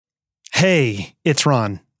Hey, it's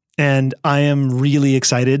Ron, and I am really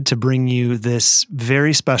excited to bring you this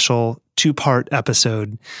very special two-part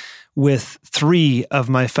episode with three of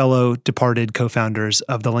my fellow departed co-founders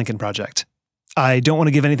of the Lincoln Project. I don't want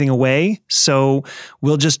to give anything away, so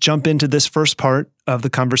we'll just jump into this first part of the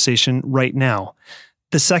conversation right now.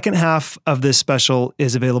 The second half of this special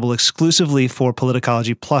is available exclusively for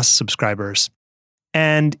Politicology Plus subscribers.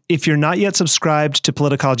 And if you're not yet subscribed to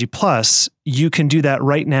Politicology Plus, you can do that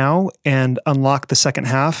right now and unlock the second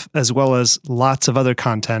half, as well as lots of other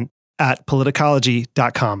content at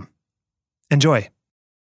politicology.com. Enjoy.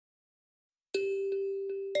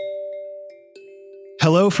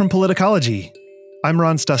 Hello from Politicology. I'm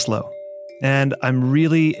Ron Steslow, and I'm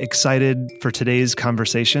really excited for today's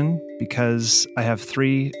conversation because I have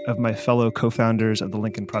three of my fellow co-founders of the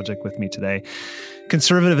Lincoln Project with me today.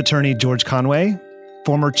 Conservative attorney George Conway,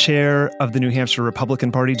 former chair of the New Hampshire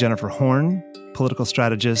Republican Party, Jennifer Horn, political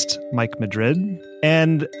strategist Mike Madrid.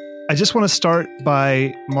 And I just want to start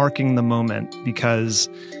by marking the moment because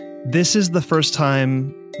this is the first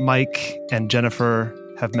time Mike and Jennifer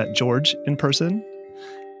have met George in person.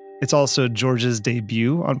 It's also George's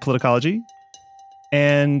debut on Politicology.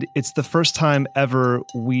 And it's the first time ever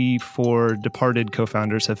we four departed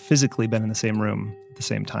co-founders have physically been in the same room at the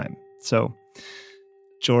same time. So,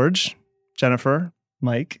 George, Jennifer,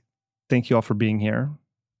 Mike, thank you all for being here.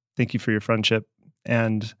 Thank you for your friendship,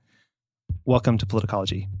 and welcome to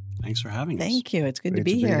Politicology. Thanks for having us. Thank you. It's good to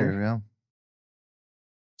be here. Yeah.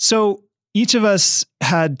 So each of us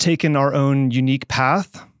had taken our own unique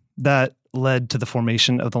path that led to the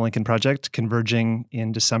formation of the Lincoln Project, converging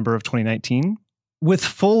in December of 2019, with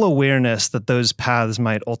full awareness that those paths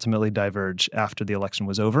might ultimately diverge after the election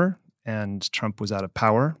was over and Trump was out of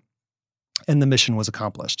power, and the mission was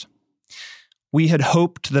accomplished. We had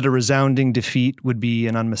hoped that a resounding defeat would be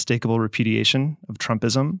an unmistakable repudiation of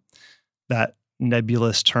Trumpism, that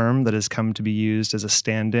nebulous term that has come to be used as a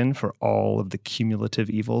stand-in for all of the cumulative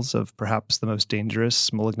evils of perhaps the most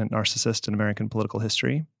dangerous, malignant narcissist in American political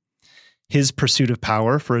history, his pursuit of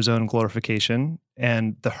power for his own glorification,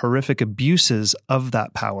 and the horrific abuses of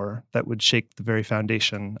that power that would shake the very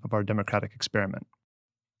foundation of our democratic experiment.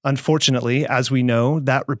 Unfortunately, as we know,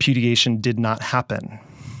 that repudiation did not happen.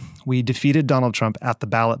 We defeated Donald Trump at the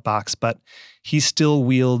ballot box, but he still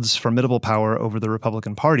wields formidable power over the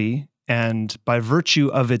Republican Party. And by virtue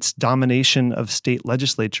of its domination of state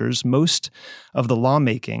legislatures, most of the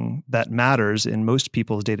lawmaking that matters in most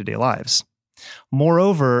people's day-to-day lives.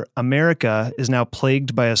 Moreover, America is now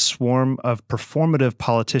plagued by a swarm of performative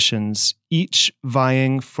politicians, each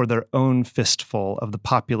vying for their own fistful of the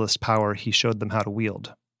populist power he showed them how to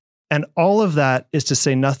wield. And all of that is to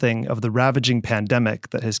say nothing of the ravaging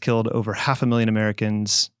pandemic that has killed over 500,000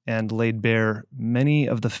 Americans and laid bare many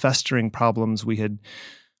of the festering problems we had,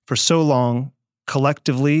 for so long,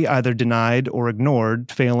 collectively either denied or ignored,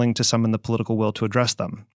 failing to summon the political will to address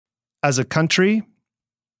them. As a country,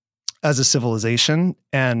 as a civilization,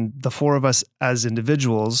 and the four of us as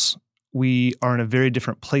individuals, we are in a very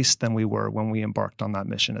different place than we were when we embarked on that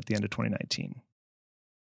mission at the end of 2019.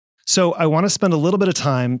 So I want to spend a little bit of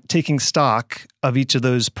time taking stock of each of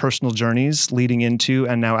those personal journeys leading into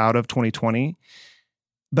and now out of 2020.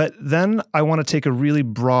 But then I want to take a really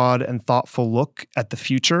broad and thoughtful look at the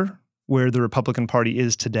future, where the Republican Party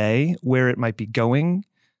is today, where it might be going,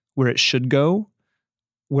 where it should go,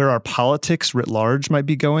 where our politics writ large might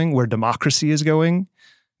be going, where democracy is going,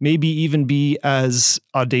 maybe even be as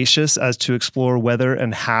audacious as to explore whether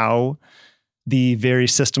and how the very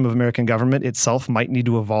system of American government itself might need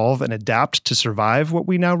to evolve and adapt to survive what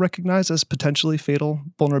we now recognize as potentially fatal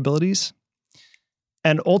vulnerabilities.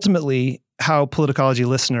 And ultimately, how Politicology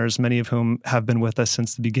listeners, many of whom have been with us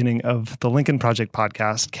since the beginning of the Lincoln Project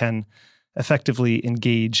podcast, can effectively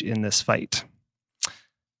engage in this fight.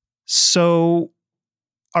 So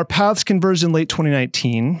our paths converged in late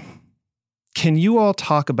 2019. Can you all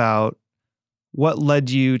talk about what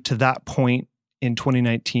led you to that point in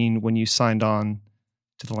 2019 when you signed on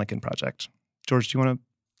to the Lincoln Project? George, do you want to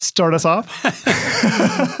start us off?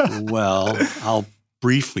 Well, I'll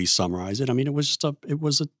briefly summarize it. I mean, it was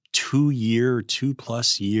a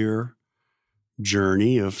 2+ year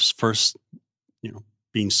journey of first,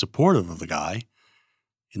 being supportive of the guy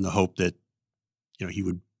in the hope that, he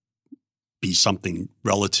would be something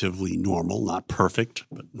relatively normal, not perfect,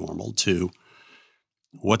 but normal, to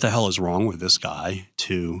what the hell is wrong with this guy,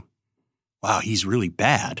 to wow, he's really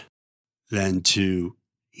bad, then to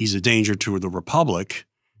he's a danger to the republic,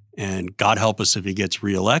 and God help us if he gets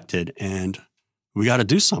reelected, and we got to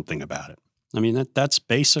do something about it. I mean, that's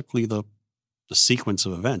basically the sequence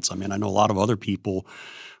of events. I mean, I know a lot of other people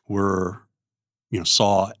were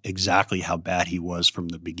saw exactly how bad he was from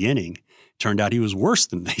the beginning. Turned out he was worse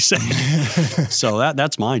than they said. So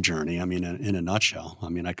that's my journey. I mean, in a nutshell. I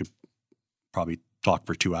mean, I could probably talk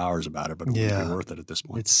for 2 hours about it, but it wouldn't be worth it at this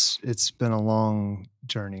point. It's been a long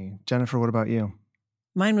journey. Jennifer, what about you?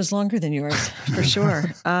 Mine was longer than yours, for sure.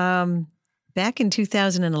 Back in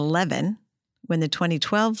 2011, when the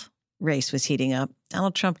 2012 race was heating up,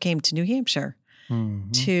 Donald Trump came to New Hampshire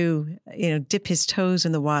to, dip his toes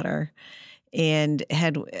in the water, and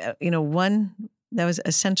had, one that was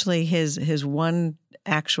essentially his one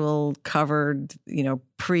actual covered,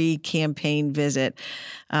 pre-campaign visit.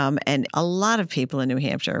 And a lot of people in New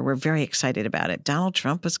Hampshire were very excited about it. Donald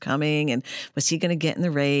Trump was coming, and was he going to get in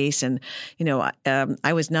the race? And,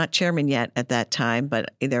 I was not chairman yet at that time,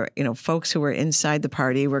 but there, folks who were inside the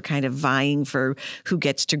party were kind of vying for who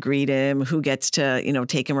gets to greet him, who gets to,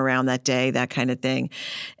 take him around that day, that kind of thing.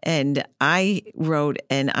 And I wrote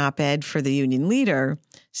an op-ed for the union leader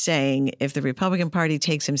saying, if the Republican Party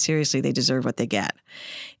takes him seriously, they deserve what they get.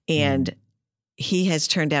 And he has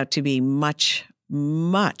turned out to be much,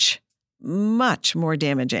 much, much more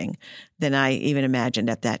damaging than I even imagined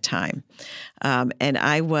at that time. And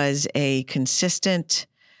I was a consistent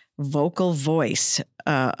vocal voice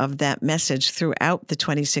of that message throughout the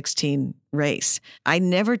 2016 race. I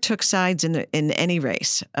never took sides in any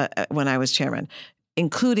race when I was chairman,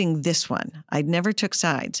 including this one. I never took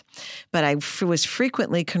sides, but I was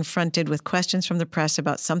frequently confronted with questions from the press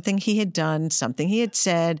about something he had done, something he had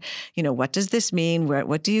said. What does this mean?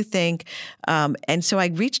 What do you think? And so I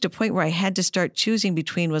reached a point where I had to start choosing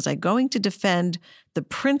between, was I going to defend the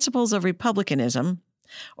principles of republicanism,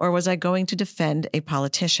 or was I going to defend a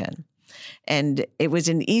politician? And it was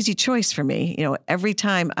an easy choice for me. Every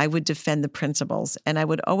time I would defend the principles, and I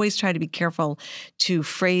would always try to be careful to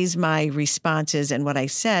phrase my responses and what I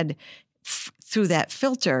said through that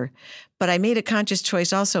filter. But I made a conscious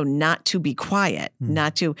choice also not to be quiet,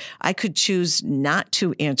 I could choose not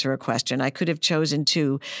to answer a question. I could have chosen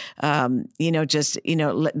to, let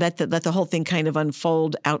the whole thing kind of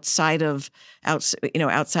unfold outside of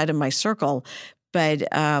my circle. But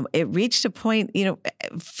it reached a point,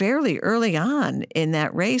 fairly early on in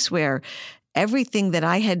that race, where everything that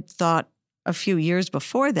I had thought a few years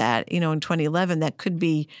before that, in 2011, that could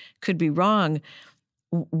be wrong,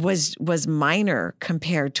 was minor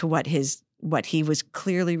compared to what he was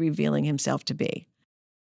clearly revealing himself to be.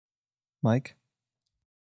 Mike?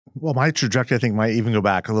 Well, my trajectory, I think, might even go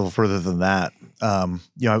back a little further than that.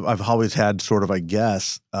 I've always had sort of, I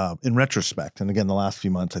guess, in retrospect, and again, the last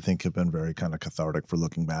few months, I think, have been very kind of cathartic for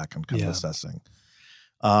looking back and kind of assessing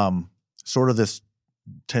sort of this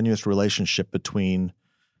tenuous relationship between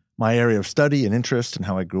my area of study and interest and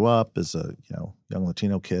how I grew up as a young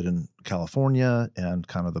Latino kid in California, and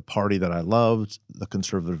kind of the party that I loved, the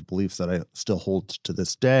conservative beliefs that I still hold to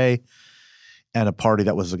this day, and a party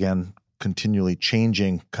that was, again, continually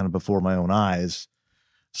changing kind of before my own eyes,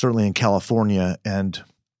 certainly in California. And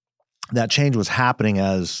that change was happening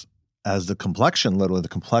as the complexion, the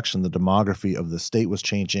demography of the state was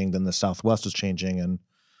changing, then the Southwest was changing. And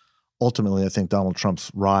ultimately, I think Donald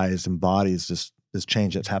Trump's rise embodies this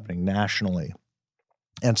change that's happening nationally.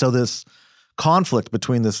 And so this conflict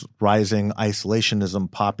between this rising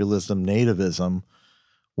isolationism, populism, nativism,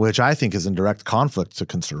 which I think is in direct conflict to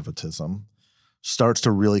conservatism, starts to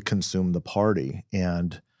really consume the party.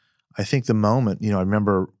 And I think the moment, I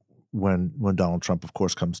remember when Donald Trump, of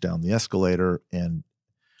course, comes down the escalator, and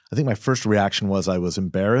I think my first reaction was I was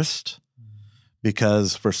embarrassed,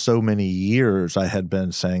 because for so many years I had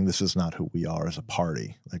been saying this is not who we are as a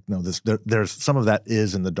party. Like, no, there's some of that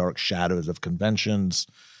is in the dark shadows of conventions,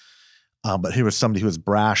 but he was somebody who was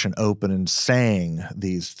brash and open and saying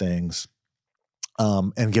these things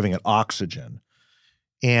and giving it oxygen.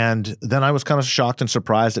 And then I was kind of shocked and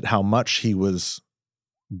surprised at how much he was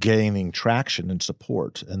gaining traction and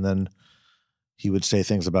support. And then he would say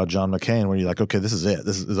things about John McCain where you're like, okay, this is it.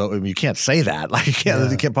 You can't say that. Like,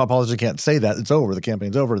 politicians can't say that. It's over. The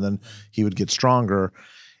campaign's over. And then he would get stronger.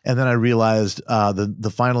 And then I realized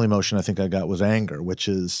the final emotion I think I got was anger, which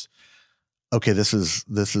is, okay, this is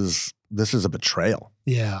a betrayal.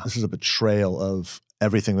 Yeah. This is a betrayal of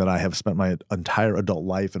everything that I have spent my entire adult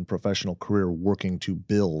life and professional career working to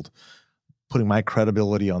build, putting my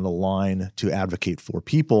credibility on the line to advocate for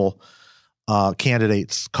people,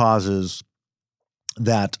 candidates, causes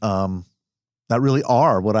that really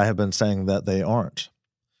are what I have been saying that they aren't.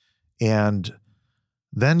 And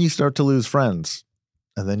then you start to lose friends,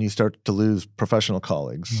 and then you start to lose professional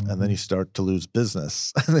colleagues, and then you start to lose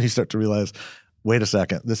business, and then you start to realize, wait a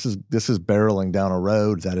second, this is barreling down a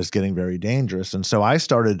road that is getting very dangerous. And so I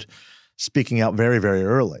started speaking out very, very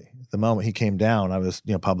early, the moment he came down, I was,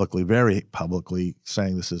 very publicly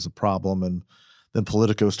saying this is a problem. And then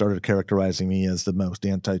Politico started characterizing me as the most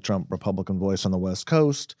anti-Trump Republican voice on the West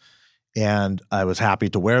Coast. And I was happy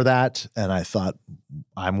to wear that. And I thought,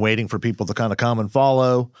 I'm waiting for people to kind of come and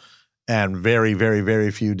follow. And very, very,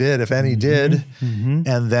 very few did, if any did. Mm-hmm.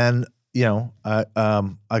 And then,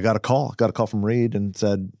 I got a call from Reed and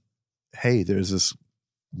said, hey, there's this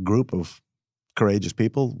group of courageous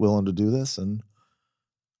people willing to do this. And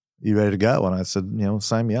you ready to go? And I said,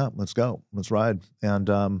 sign me up. Let's go. Let's ride. And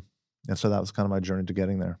so that was kind of my journey to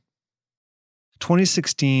getting there.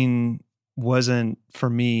 2016 wasn't, for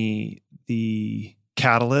me, the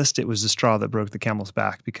catalyst. It was the straw that broke the camel's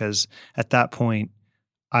back, because at that point,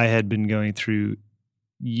 I had been going through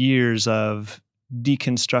years of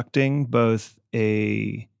deconstructing both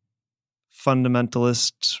a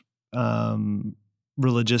fundamentalist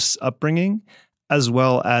religious upbringing, as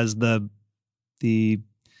well as the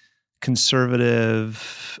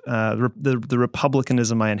conservative, the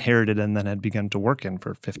republicanism I inherited and then had begun to work in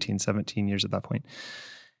for 15, 17 years at that point.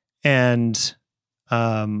 And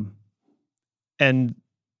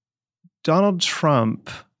Donald Trump,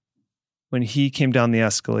 when he came down the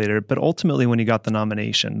escalator, but ultimately when he got the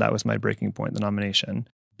nomination, that was my breaking point, the nomination.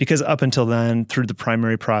 Because up until then, through the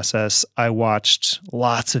primary process, I watched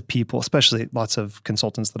lots of people, especially lots of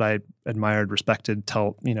consultants that I admired, respected,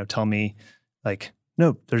 tell me, like,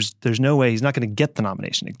 no, there's no way he's not going to get the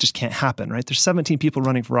nomination. It just can't happen, right? There's 17 people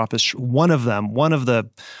running for office. One of the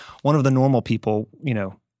normal people,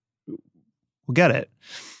 will get it.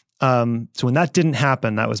 So when that didn't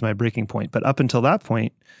happen, that was my breaking point. But up until that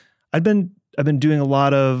point, I've been doing a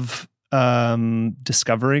lot of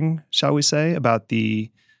discovering, shall we say, about the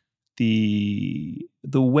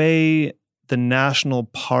way the National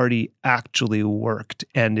Party actually worked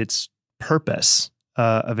and its purpose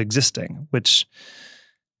of existing, which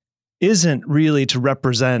isn't really to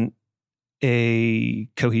represent a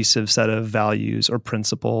cohesive set of values or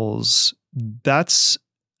principles. That's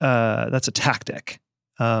a tactic.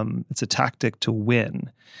 It's a tactic to win.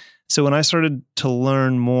 So when I started to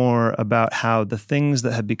learn more about how the things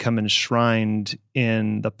that had become enshrined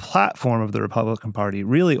in the platform of the Republican Party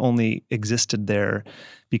really only existed there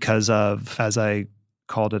because of, as I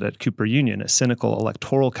called it at Cooper Union, a cynical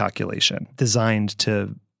electoral calculation designed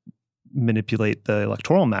to manipulate the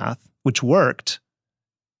electoral math, which worked,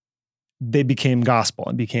 they became gospel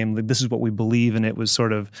and became like, this is what we believe. And it was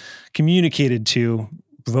sort of communicated to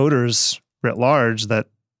voters writ large that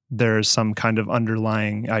there's some kind of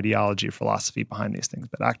underlying ideology or philosophy behind these things.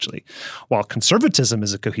 But actually, while conservatism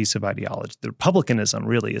is a cohesive ideology, the republicanism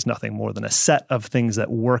really is nothing more than a set of things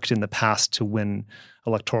that worked in the past to win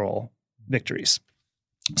electoral victories.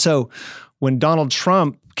 So when Donald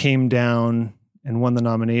Trump came down and won the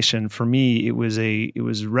nomination, for me, it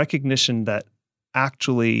was recognition that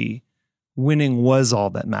actually winning was all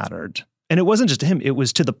that mattered. And it wasn't just to him, it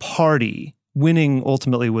was to the party. Winning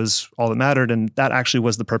ultimately was all that mattered, and that actually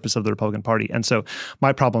was the purpose of the Republican Party. And so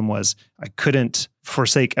my problem was I couldn't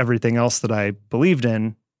forsake everything else that I believed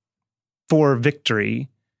in for victory,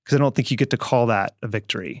 because I don't think you get to call that a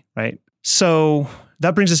victory, right? So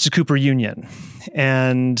that brings us to Cooper Union.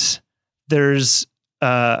 And there's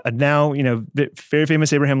a now, very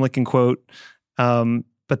famous Abraham Lincoln quote,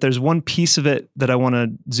 but there's one piece of it that I want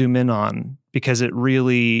to zoom in on because it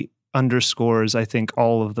really underscores, I think,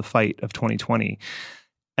 all of the fight of 2020.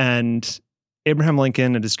 And Abraham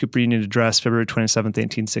Lincoln at his Cooper Union address, February 27th,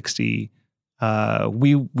 1860,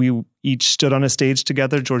 we each stood on a stage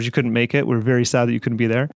together. George, you couldn't make it. We're very sad that you couldn't be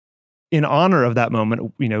there. In honor of that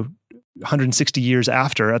moment, 160 years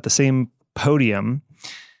after, at the same podium,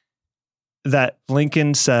 that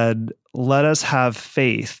Lincoln said, "Let us have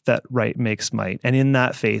faith that right makes might. And in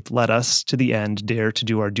that faith, let us to the end dare to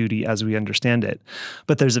do our duty as we understand it."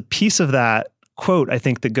 But there's a piece of that quote, I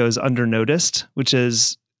think, that goes undernoticed, which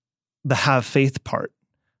is the have faith part,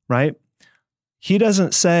 right? He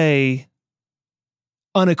doesn't say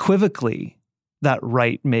unequivocally that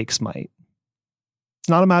right makes might. It's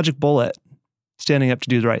not a magic bullet standing up to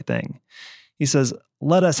do the right thing. He says,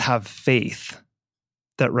 let us have faith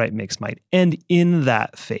that right makes might. And in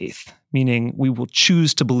that faith, meaning we will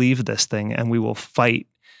choose to believe this thing and we will fight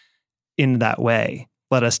in that way.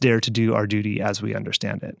 Let us dare to do our duty as we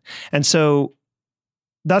understand it. And so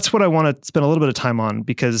that's what I want to spend a little bit of time on,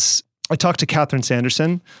 because I talked to Catherine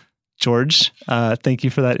Sanderson. George, thank you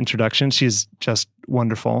for that introduction. She's just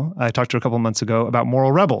wonderful. I talked to her a couple of months ago about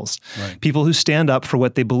moral rebels, right? People who stand up for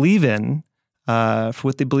what they believe in, for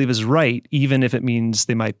what they believe is right, even if it means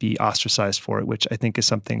they might be ostracized for it, which I think is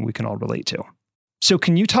something we can all relate to. So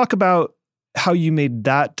can you talk about how you made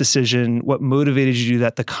that decision, what motivated you to do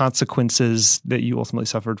that, the consequences that you ultimately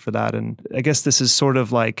suffered for that. And I guess this is sort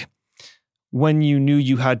of like when you knew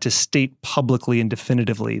you had to state publicly and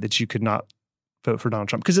definitively that you could not vote for Donald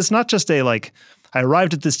Trump. Because it's not just I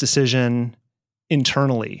arrived at this decision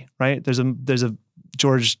internally, right? There's a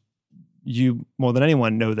George, you more than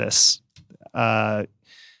anyone know this. There's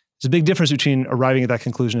a big difference between arriving at that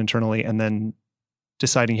conclusion internally and then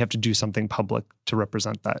deciding you have to do something public to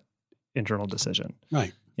represent that internal decision.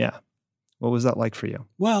 Right. Yeah. What was that like for you?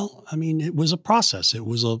 Well, I mean, it was a process. It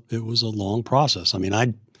was a long process. I mean,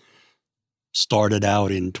 I started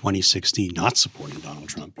out in 2016 not supporting Donald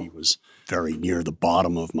Trump. He was very near the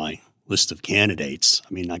bottom of my list of candidates.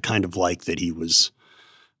 I mean, I kind of liked that he was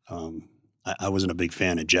I wasn't a big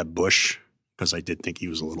fan of Jeb Bush because I did think he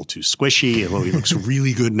was a little too squishy, although he looks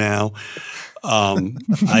really good now.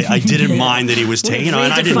 I didn't mind that he was taking,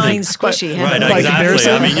 and I didn't think squishy, right, like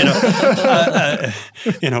exactly.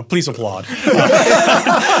 I mean, please applaud.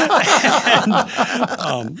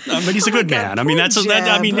 But he's a good man. I mean,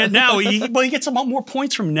 now he gets a lot more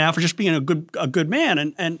points from him now for just being a good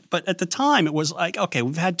man. But at the time, it was like, okay,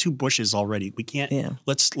 we've had 2 Bushes already. We can't. Yeah.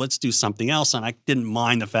 Let's do something else. And I didn't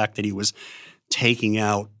mind the fact that he was taking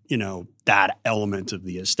out, that element of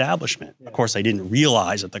the establishment. Of course, I didn't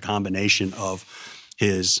realize that the combination of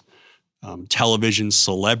his television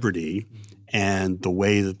celebrity and the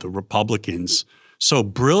way that the Republicans so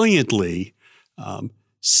brilliantly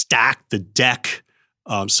stacked the deck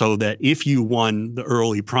so that if you won the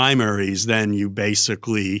early primaries, then you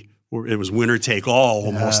basically it was winner take all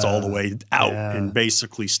almost all the way out and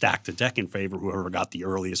basically stacked the deck in favor of whoever got the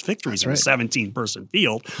earliest victories in a 17-person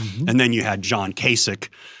field. Mm-hmm. And then you had John Kasich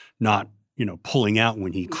not, pulling out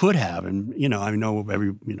when he could have. And, I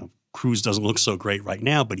know Cruz doesn't look so great right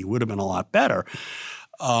now, but he would have been a lot better.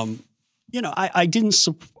 I didn't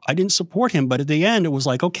support him, but at the end it was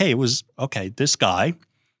like, this guy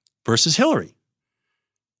versus Hillary.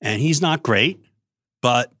 And he's not great,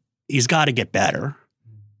 but he's got to get better,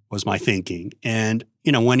 was my thinking. And,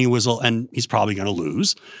 when he was, and he's probably going to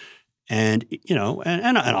lose. And,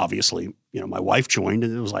 and obviously, my wife joined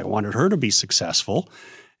and it was like, I wanted her to be successful.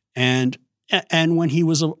 And when he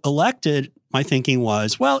was elected, my thinking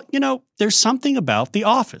was, well, there's something about the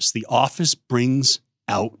office. The office brings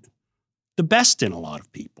out the best in a lot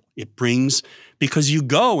of people. It brings, because you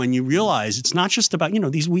go and you realize it's not just about,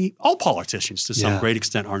 all politicians to some great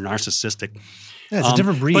extent are narcissistic. Yeah, it's a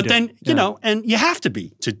different breed. But then, and you have to be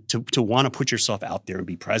to want to put yourself out there and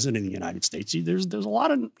be president of the United States. There's a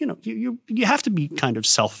lot of, you have to be kind of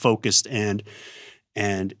self-focused and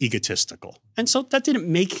egotistical. And so that didn't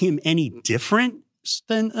make him any different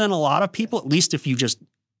than a lot of people, at least if you just,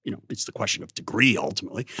 it's the question of degree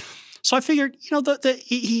ultimately. So I figured,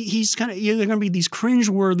 he's kind of, there are going to be these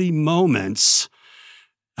cringeworthy moments.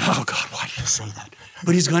 Oh God, why did I say that?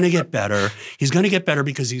 But he's going to get better. He's going to get better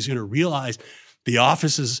because he's going to realize the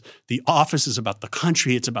office is about the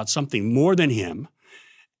country. It's about something more than him.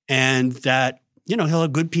 And that, he'll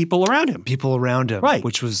have good people around him. Right.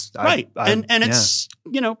 Which was right. And it's,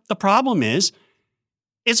 the problem is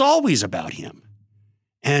it's always about him.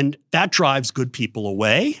 And that drives good people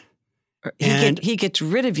away. He gets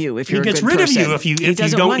rid of you if you're a good person. He gets rid of you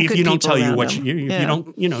if you don't tell you what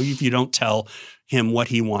if you don't tell him what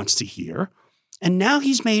he wants to hear. And now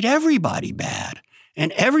he's made everybody bad.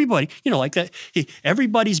 And everybody, like that,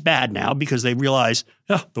 everybody's bad now because they realize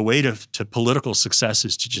the way to political success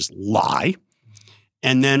is to just lie.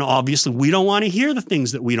 And then obviously we don't want to hear the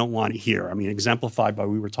things that we don't want to hear. I mean, exemplified by,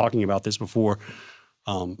 we were talking about this before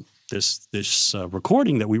this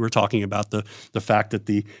recording, that we were talking about the fact that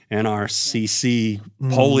the NRCC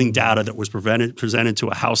polling data that was presented to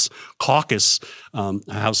a House caucus,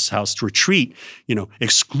 House retreat,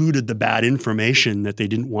 excluded the bad information that they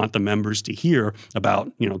didn't want the members to hear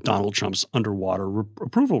about, Donald Trump's underwater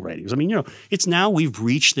approval ratings. I mean, it's now we've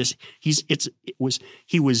reached this.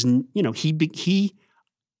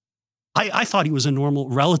 I thought he was a normal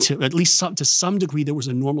relative, at least to some degree, there was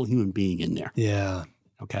a normal human being in there. Yeah.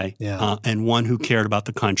 Okay. Yeah. And one who cared about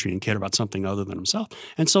the country and cared about something other than himself.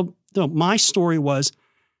 And so my story was,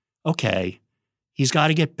 okay, he's got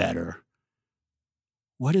to get better.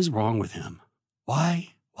 What is wrong with him?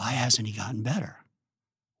 Why hasn't he gotten better?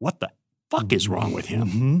 What the fuck is wrong with him?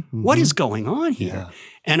 Mm-hmm, mm-hmm. What is going on here? Yeah.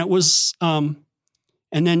 And it was, and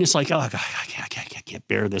then it's like, oh, I can't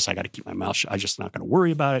bear this. I got to keep my mouth shut. I'm just not going to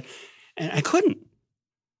worry about it. And I couldn't.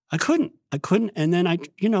 And then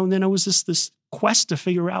then it was this quest to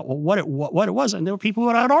figure out what it was. And there were people who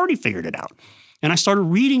had already figured it out. And I started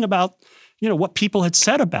reading about, what people had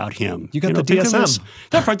said about him. You got the DSM.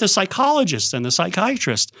 That part, the psychologist and the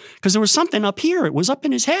psychiatrist, because there was something up here. It was up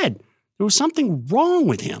in his head. There was something wrong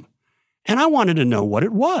with him. And I wanted to know what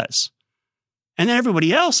it was. And then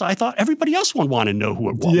I thought everybody else would want to know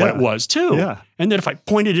what it was too. Yeah. And then if I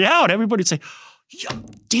pointed it out, everybody would say,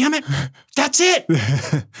 damn it, that's it.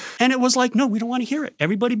 And it was like, no, we don't want to hear it.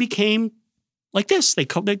 Everybody became like this. They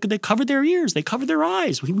covered their ears. They covered their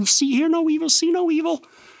eyes. We see, hear no evil, see no evil,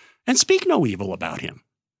 and speak no evil about him.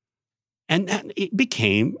 And it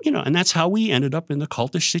became, and that's how we ended up in the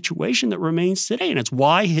cultish situation that remains today. And it's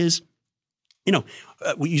why his, you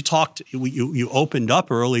opened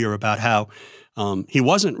up earlier about how he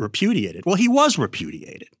wasn't repudiated. Well, he was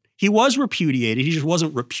repudiated. He just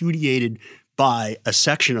wasn't repudiated by a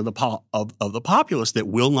section of the populace that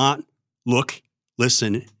will not look,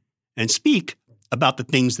 listen, and speak about the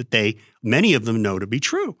things that many of them know to be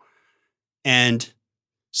true. And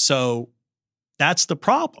so that's the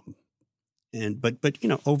problem. But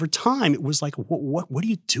over time, it was like, what do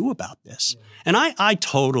you do about this? And I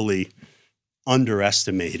totally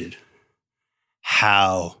underestimated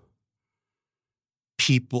how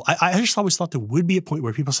people, I just always thought there would be a point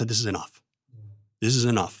where people said, this is enough. This is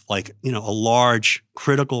enough. Like, a large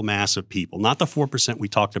critical mass of people, not the 4% we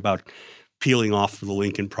talked about peeling off for the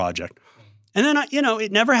Lincoln Project. And then,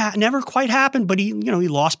 it never quite happened, but he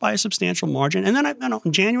lost by a substantial margin. And then,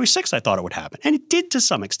 on January 6th, I thought it would happen. And it did to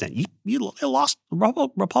some extent.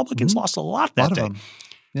 Republicans lost a lot that day.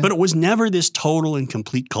 Yeah. But it was never this total and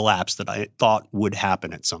complete collapse that I thought would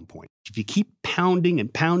happen at some point. If you keep pounding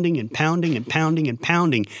and pounding and pounding and pounding and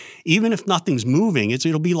pounding, even if nothing's moving,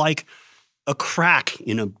 it'll be like a crack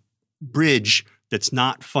in a bridge that's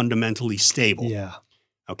not fundamentally stable. Yeah.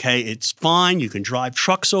 Okay, it's fine. You can drive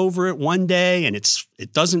trucks over it one day, and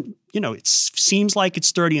it doesn't, it seems like it's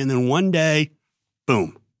sturdy, and then one day,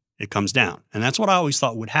 boom, it comes down. And that's what I always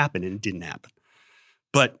thought would happen, and it didn't happen.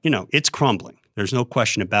 But, it's crumbling. There's no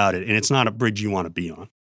question about it, and it's not a bridge you want to be on.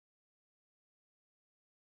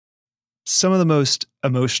 Some of the most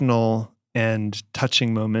emotional and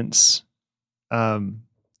touching moments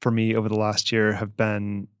for me over the last year have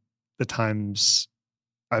been the times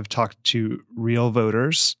I've talked to real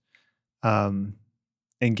voters,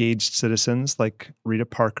 engaged citizens like Rita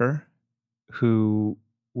Parker, who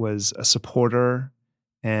was a supporter,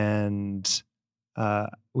 and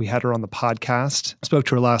we had her on the podcast. I spoke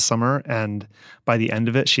to her last summer, and by the end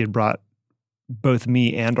of it, she had brought both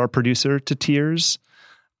me and our producer to tears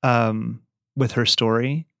with her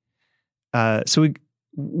story. So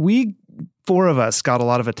we four of us got a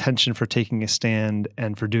lot of attention for taking a stand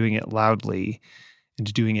and for doing it loudly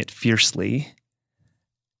and doing it fiercely.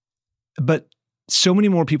 But so many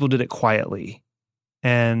more people did it quietly.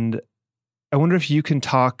 And I wonder if you can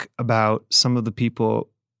talk about some of the people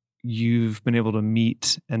you've been able to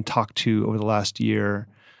meet and talk to over the last year,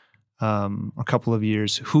 or couple of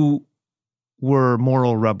years, who were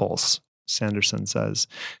moral rebels, Sanderson says,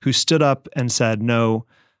 who stood up and said, no,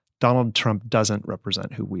 Donald Trump doesn't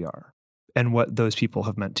represent who we are, and what those people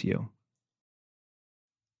have meant to you.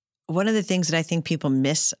 One of the things that I think people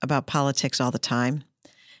miss about politics all the time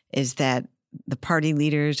is that the party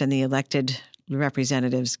leaders and the elected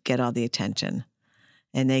representatives get all the attention.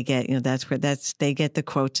 And they get, they get the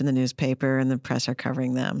quotes in the newspaper and the press are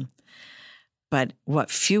covering them. But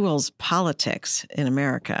what fuels politics in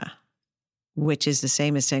America, which is the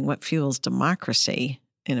same as saying what fuels democracy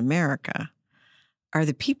in America, are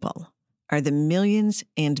the people, are the millions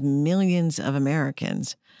and millions of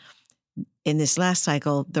Americans. In this last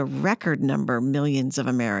cycle, the record number, millions of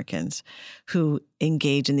Americans who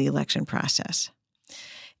engage in the election process.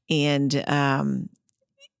 And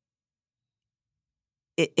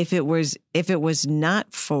if it was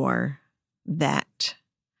not for that,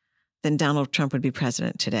 then Donald Trump would be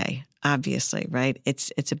president today, obviously, right?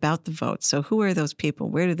 It's about the vote. So who are those people?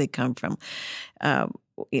 Where do they come from?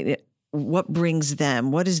 What brings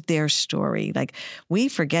them? What is their story? Like, we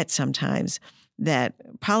forget sometimes that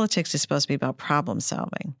politics is supposed to be about problem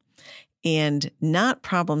solving, and not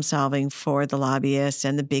problem solving for the lobbyists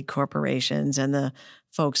and the big corporations and the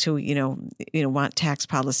folks who, want tax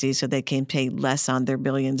policies so they can pay less on their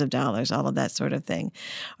billions of dollars, all of that sort of thing.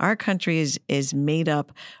 Our country is made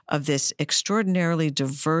up of this extraordinarily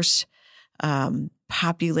diverse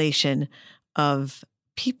population of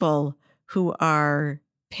people who are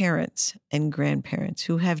parents and grandparents,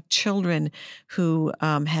 who have children who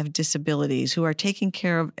have disabilities, who are taking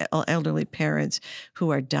care of elderly parents who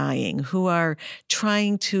are dying, who are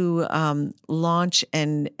trying to launch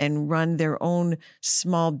and run their own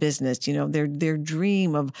small business, you know, their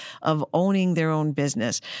dream of owning their own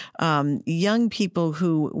business. Young people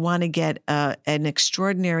who want to get an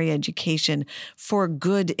extraordinary education for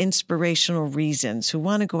good, inspirational reasons, who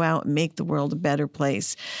want to go out and make the world a better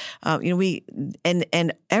place.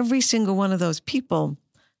 And every single one of those people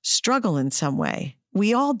struggle in some way.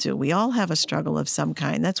 We all do. We all have a struggle of some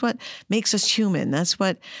kind. That's what makes us human. That's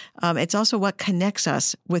what, it's also what connects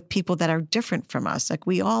us with people that are different from us. Like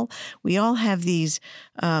we all have these,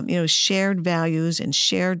 shared values and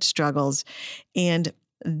shared struggles. And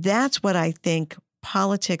that's what I think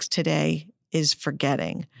politics today is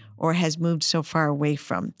forgetting or has moved so far away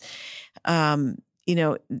from. I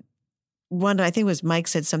think it was Mike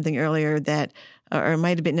said something earlier that, or it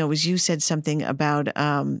might have been, no, it was you said something about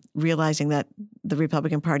realizing that the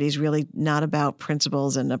Republican Party is really not about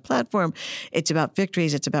principles and a platform. It's about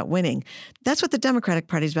victories. It's about winning. That's what the Democratic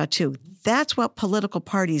Party is about too. That's what political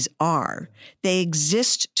parties are. They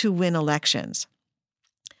exist to win elections.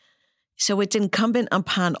 So it's incumbent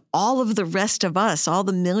upon all of the rest of us, all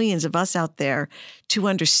the millions of us out there, to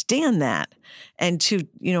understand that and to,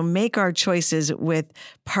 make our choices with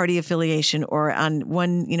party affiliation or on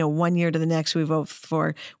one year to the next we vote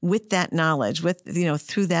for with that knowledge, with,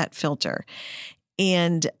 through that filter.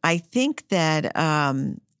 And I think that,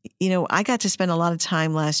 I got to spend a lot of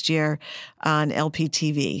time last year on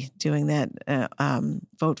LPTV doing that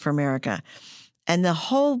Vote for America. And the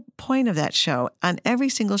whole point of that show, on every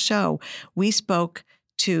single show, we spoke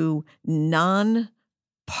to non-party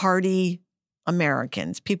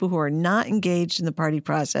Americans, people who are not engaged in the party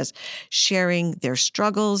process, sharing their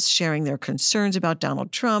struggles, sharing their concerns about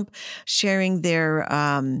Donald Trump, sharing their,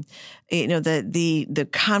 the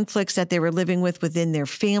conflicts that they were living with within their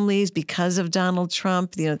families because of Donald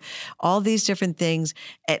Trump, all these different things.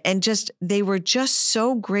 And just, they were just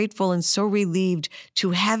so grateful and so relieved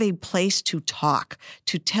to have a place to talk,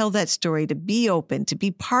 to tell that story, to be open, to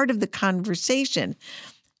be part of the conversation,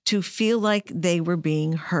 to feel like they were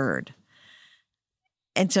being heard.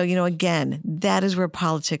 And so, again, that is where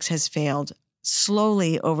politics has failed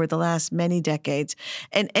slowly over the last many decades.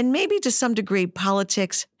 And maybe to some degree,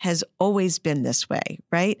 politics has always been this way,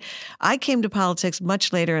 right? I came to politics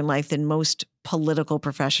much later in life than most political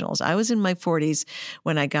professionals. I was in my 40s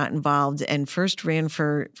when I got involved and first ran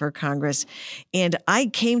for Congress. And I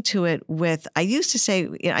came to it with, I used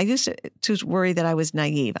to worry that I was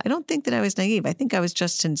naive. I don't think that I was naive. I think I was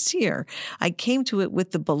just sincere. I came to it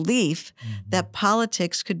with the belief that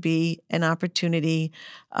politics could be an opportunity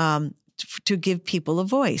to give people a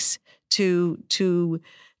voice, to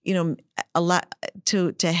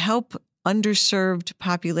help underserved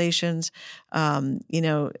populations,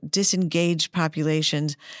 disengaged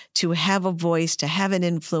populations, to have a voice, to have an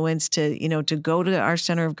influence, to go to our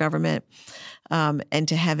center of government, and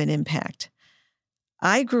to have an impact.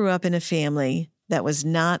 I grew up in a family that was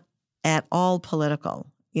not at all political.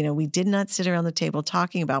 We did not sit around the table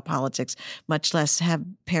talking about politics, much less have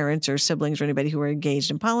parents or siblings or anybody who were engaged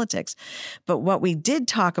in politics. But what we did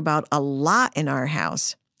talk about a lot in our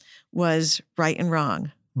house was right and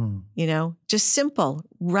wrong. Just simple,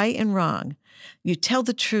 right and wrong. You tell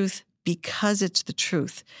the truth because it's the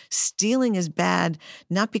truth. Stealing is bad,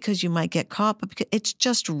 not because you might get caught, but because it's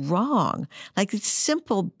just wrong. Like it's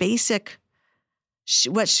simple, basic,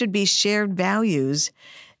 what should be shared values.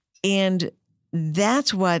 And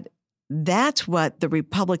that's what the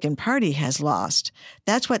Republican Party has lost.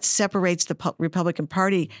 That's what separates the Republican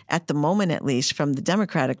Party at the moment, at least, from the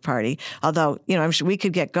Democratic Party. Although, I'm sure we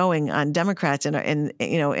could get going on Democrats in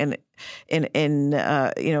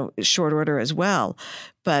short order as well.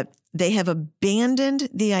 But they have abandoned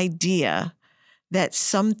the idea that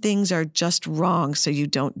some things are just wrong, so you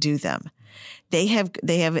don't do them. They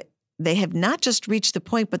have not just reached the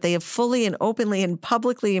point, but they have fully and openly and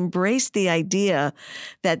publicly embraced the idea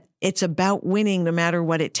that it's about winning no matter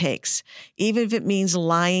what it takes, even if it means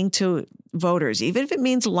lying to voters, even if it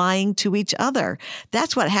means lying to each other.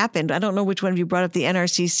 That's what happened. I don't know which one of you brought up the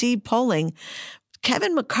NRCC polling.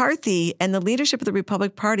 Kevin McCarthy and the leadership of the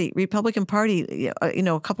Republican Party,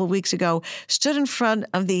 a couple of weeks ago, stood in front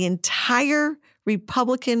of the entire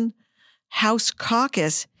Republican House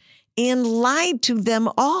caucus and lied to them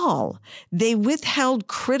all. They withheld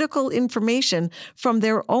critical information from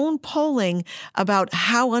their own polling about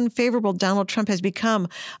how unfavorable Donald Trump has become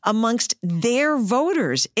amongst their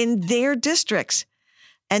voters in their districts.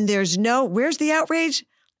 And where's the outrage?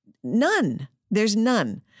 None. There's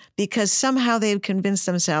none, because somehow they've convinced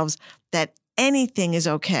themselves that anything is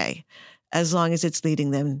okay as long as it's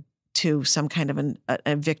leading them to some kind of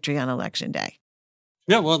a victory on election day.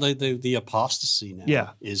 Yeah, well, the apostasy now Yeah.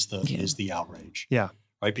 is the outrage. Yeah.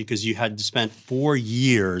 Right? Because you had spent 4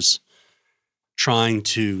 years trying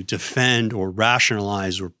to defend or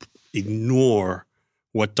rationalize or ignore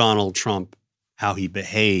what Donald Trump, how he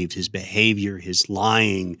behaved, his behavior, his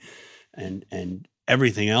lying, and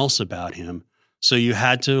everything else about him. So you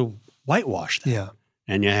had to whitewash that. Yeah.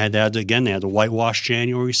 And you had that again. They had to whitewash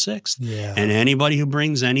January 6th. Yeah. And anybody who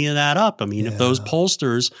brings any of that up, I mean, if those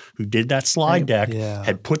pollsters who did that slide deck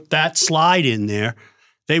had put that slide in there,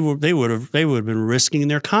 they would have been risking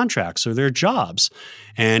their contracts or their jobs.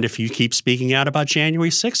 And if you keep speaking out about January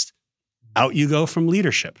 6th, out you go from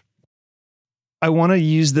leadership. I want to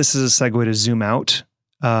use this as a segue to zoom out.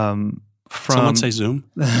 From Someone say Zoom.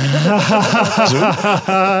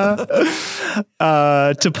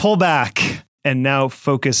 To pull back and now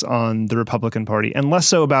focus on the Republican Party, and less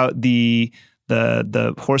so about the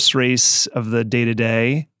horse race of the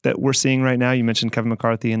day-to-day that we're seeing right now. You mentioned Kevin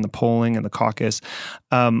McCarthy and the polling and the caucus.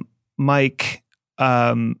 Mike,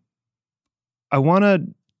 I want to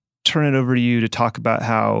turn it over to you to talk about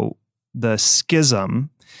how the schism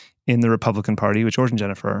in the Republican Party, which George and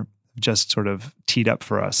Jennifer just sort of teed up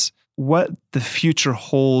for us, what the future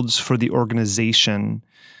holds for the organization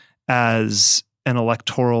as an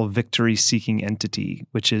electoral victory-seeking entity,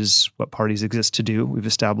 which is what parties exist to do, we've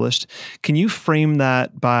established. Can you frame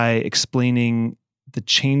that by explaining the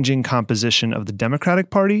changing composition of the Democratic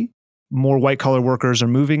Party? More white-collar workers are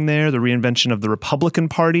moving there, the reinvention of the Republican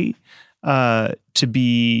Party to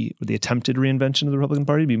be, the attempted reinvention of the Republican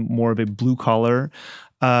Party to be more of a blue-collar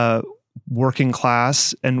working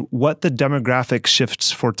class, and what the demographic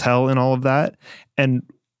shifts foretell in all of that. And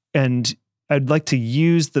I'd like to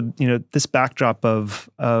use this backdrop of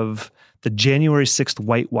the January 6th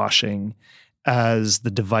whitewashing as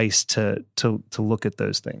the device to look at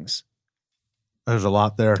those things. There's a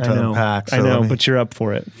lot there to unpack. So I know, but you're up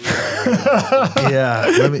for it.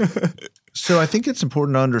 Yeah. So I think it's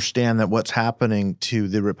important to understand that what's happening to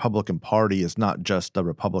the Republican Party is not just a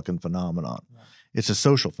Republican phenomenon. It's a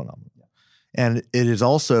social phenomenon. And it is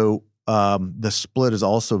also, the split is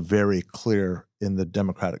also very clear in the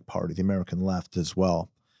Democratic Party, the American left as well.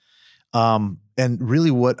 And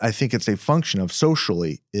really what I think it's a function of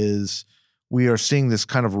socially is we are seeing this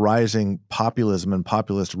kind of rising populism and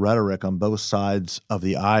populist rhetoric on both sides of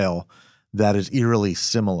the aisle that is eerily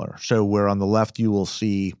similar. So where on the left you will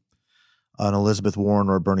see an Elizabeth Warren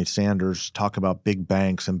or Bernie Sanders talk about big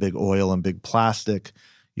banks and big oil and big plastic,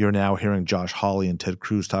 you're now hearing Josh Hawley and Ted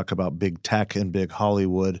Cruz talk about big tech and big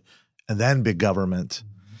Hollywood and then big government.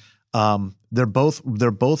 They're both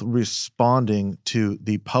responding to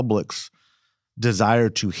the public's desire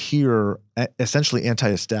to hear essentially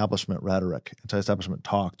anti-establishment rhetoric, anti-establishment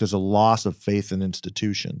talk. There's a loss of faith in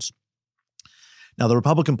institutions. Now, the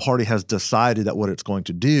Republican Party has decided that what it's going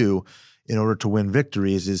to do in order to win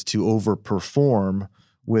victories is to overperform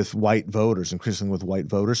with white voters, increasingly with white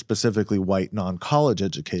voters, specifically white non-college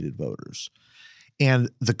educated voters. And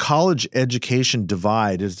the college education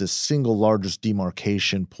divide is the single largest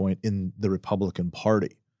demarcation point in the Republican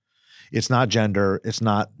Party. It's not gender. It's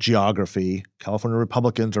not geography. California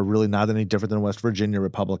Republicans are really not any different than West Virginia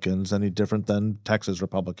Republicans, any different than Texas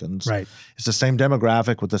Republicans. Right. It's the same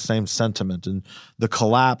demographic with the same sentiment. And the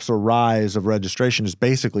collapse or rise of registration is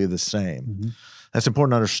basically the same. Mm-hmm. That's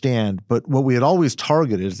important to understand. But what we had always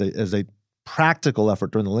targeted as a practical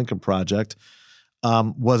effort during the Lincoln Project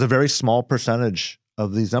was a very small percentage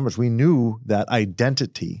of these numbers. We knew that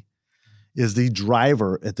identity is the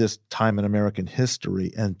driver at this time in American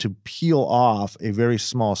history, and to peel off a very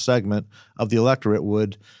small segment of the electorate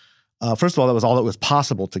would, first of all, that was all that was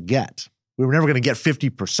possible to get. We were never going to get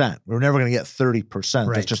 50%. We were never going to get 30%.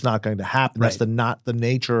 Right. That's just not going to happen. Right. That's not the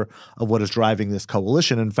nature of what is driving this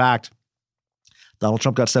coalition. In fact, Donald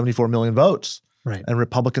Trump got 74 million votes, right, and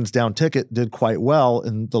Republicans down ticket did quite well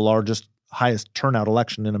in the largest, highest turnout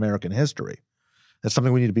election in American history. That's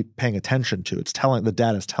something we need to be paying attention to. The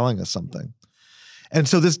data is telling us something. And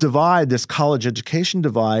so this divide, this college education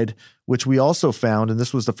divide, which we also found, and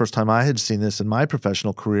this was the first time I had seen this in my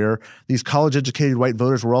professional career, these college educated white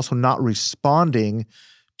voters were also not responding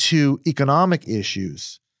to economic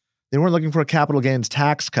issues. They weren't looking for a capital gains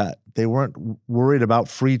tax cut. They weren't worried about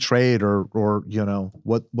free trade or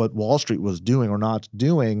what Wall Street was doing or not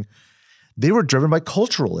doing. They were driven by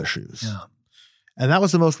cultural issues. Yeah. And that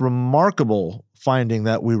was the most remarkable finding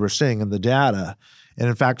that we were seeing in the data. And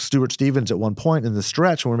in fact, Stuart Stevens at one point in the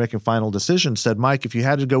stretch when we were making final decisions said, Mike, if you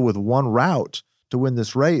had to go with one route to win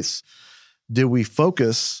this race, do we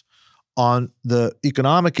focus on the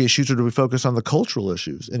economic issues or do we focus on the cultural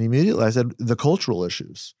issues? And immediately I said, the cultural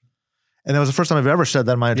issues. And that was the first time I've ever said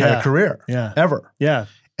that in my entire career. Yeah. Ever. Yeah.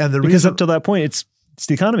 And the because reason up till that point, it's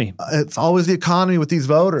the economy. It's always the economy with these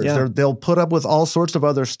voters. Yeah. They'll put up with all sorts of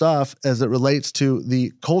other stuff as it relates to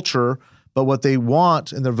the culture, but what they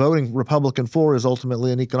want and they're voting Republican for is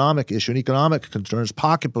ultimately an economic issue, and economic concerns,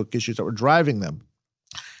 pocketbook issues that were driving them.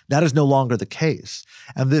 That is no longer the case.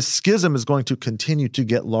 And this schism is going to continue to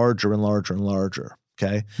get larger and larger and larger,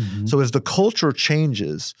 okay? Mm-hmm. So as the culture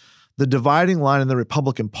changes, the dividing line in the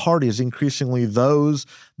Republican Party is increasingly those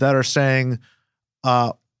that are saying,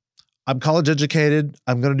 I'm college educated,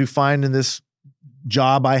 I'm going to do fine in this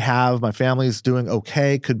job I have, my family's doing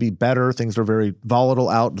okay, could be better, things are very volatile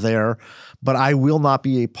out there, but I will not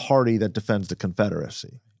be a party that defends the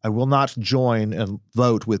Confederacy. I will not join and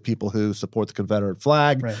vote with people who support the Confederate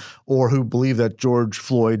flag or who believe that George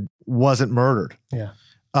Floyd wasn't murdered. Yeah.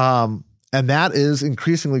 And that is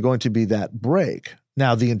increasingly going to be that break.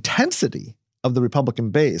 Now, the intensity of the Republican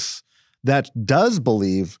base that does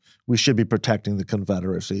believe we should be protecting the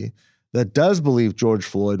Confederacy, that does believe George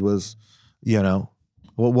Floyd was,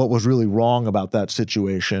 what was really wrong about that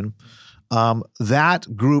situation, that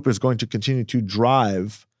group is going to continue to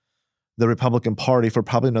drive the Republican Party for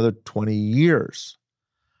probably another 20 years.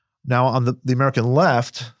 Now, on the American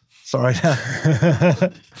left,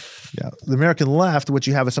 the American left, what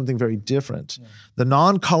you have is something very different. Yeah. The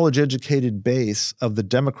non-college educated base of the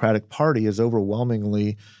Democratic Party is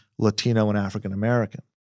overwhelmingly Latino and African American.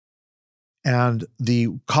 And the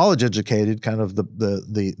college educated, kind of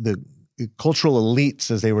the cultural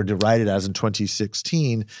elites, as they were derided as in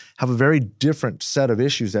 2016, have a very different set of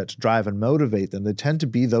issues that drive and motivate them. They tend to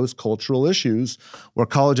be those cultural issues where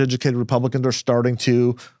college-educated Republicans are starting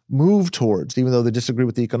to move towards, even though they disagree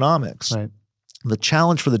with the economics. Right. The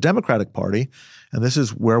challenge for the Democratic Party, and this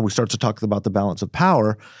is where we start to talk about the balance of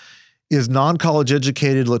power, is non-college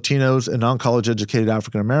educated Latinos and non-college educated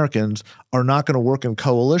African Americans are not going to work in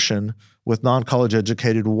coalition with non-college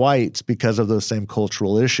educated whites because of those same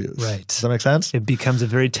cultural issues. Right. Does that make sense? It becomes a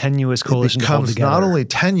very tenuous coalition. It becomes not only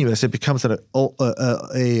tenuous, it becomes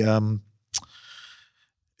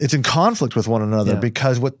it's in conflict with one another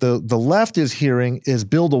because what the left is hearing is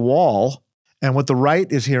build a wall, and what the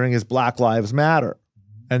right is hearing is Black Lives Matter.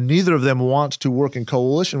 And neither of them wants to work in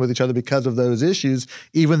coalition with each other because of those issues,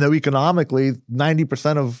 even though economically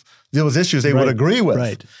 90% of those issues they would agree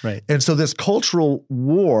with. Right. And so this cultural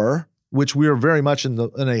war, which we are very much in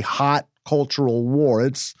a hot cultural war,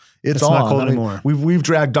 it's on. Not cold anymore. We've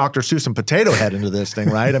dragged Dr. Seuss and Potato Head into this thing,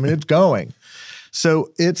 right? I mean, it's going.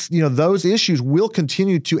 So it's, those issues will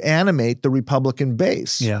continue to animate the Republican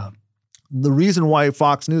base. Yeah. The reason why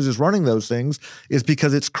Fox News is running those things is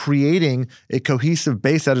because it's creating a cohesive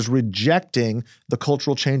base that is rejecting the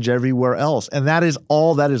cultural change everywhere else. And that is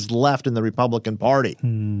all that is left in the Republican Party.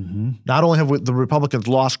 Mm-hmm. Not only have the Republicans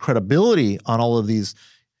lost credibility on all of these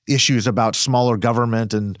issues about smaller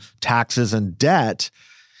government and taxes and debt,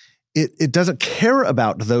 it doesn't care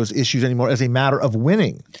about those issues anymore as a matter of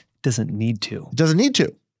winning. Doesn't need to. It doesn't need to.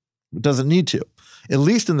 It doesn't need to, at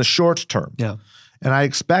least in the short term. Yeah. And I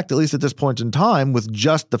expect, at least at this point in time, with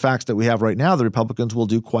just the facts that we have right now, the Republicans will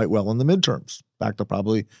do quite well in the midterms. In fact, they'll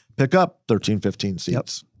probably pick up 13, 15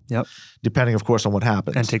 seats. Yep. Depending, of course, on what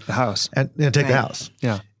happens. And take the House. And take the House.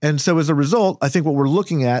 Yeah. And so as a result, I think what we're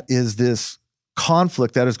looking at is this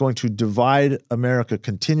conflict that is going to divide America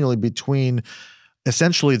continually between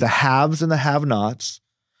essentially the haves and the have-nots,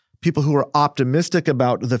 people who are optimistic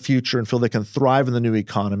about the future and feel they can thrive in the new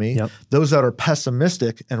economy, those that are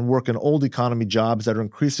pessimistic and work in old economy jobs that are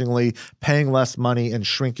increasingly paying less money and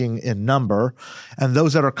shrinking in number, and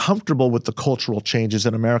those that are comfortable with the cultural changes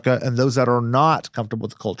in America and those that are not comfortable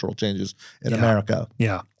with the cultural changes in America.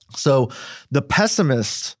 Yeah. So the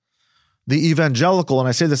pessimist, the evangelical, and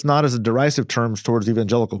I say this not as a derisive term towards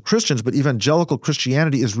evangelical Christians, but evangelical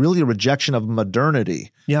Christianity is really a rejection of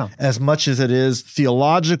modernity as much as it is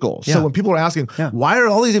theological. So when people are asking, why are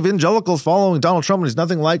all these evangelicals following Donald Trump when he's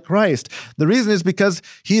nothing like Christ? The reason is because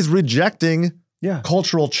he's rejecting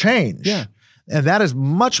cultural change. Yeah. And that is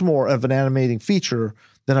much more of an animating feature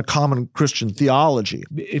than a common Christian theology.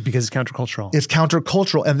 Because it's countercultural. It's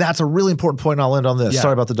countercultural. And that's a really important point, and I'll end on this.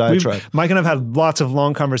 Sorry about the diatribe. Mike and I have had lots of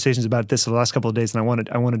long conversations about this the last couple of days, and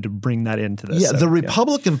I wanted to bring that into this. The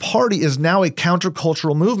Republican Party is now a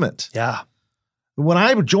countercultural movement. Yeah. When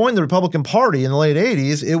I joined the Republican Party in the late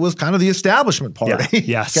 80s, it was kind of the establishment party.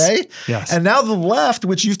 Yes. Okay? Yes. And now the left,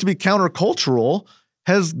 which used to be countercultural,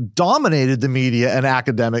 has dominated the media and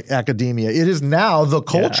academia. It is now the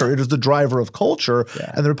culture. It is the driver of culture.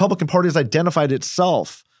 And the Republican Party has identified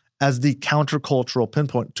itself as the countercultural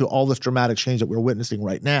pinpoint to all this dramatic change that we're witnessing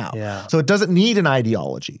right now. Yeah. So it doesn't need an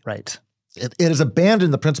ideology. Right. It has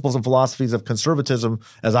abandoned the principles and philosophies of conservatism,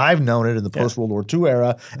 as I've known it in the post-World War II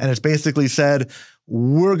era, and it's basically said,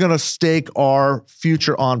 we're going to stake our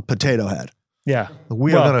future on Potato Head. Yeah.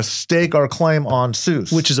 We are going to stake our claim on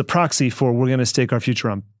Seuss. Which is a proxy for we're going to stake our future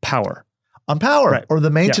on power. On power, or the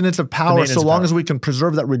maintenance of power, so long as we can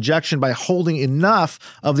preserve that rejection by holding enough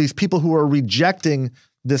of these people who are rejecting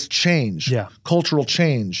this change, cultural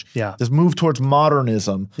change, this move towards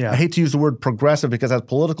modernism. I hate to use the word progressive because it has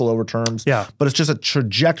political overtones, but it's just a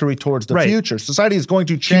trajectory towards the future. Society is going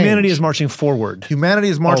to change. Humanity is marching forward. Humanity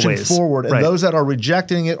is marching forward. And those that are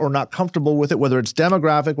rejecting it or not comfortable with it, whether it's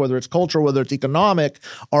demographic, whether it's cultural, whether it's economic,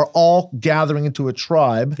 are all gathering into a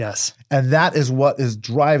tribe. Yes. And that is what is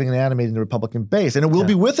driving and animating the Republican base. And it will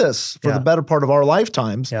be with us for the better part of our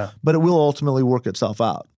lifetimes, but it will ultimately work itself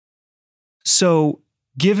out. So,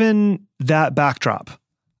 given that backdrop,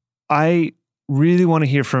 I really want to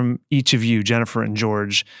hear from each of you, Jennifer and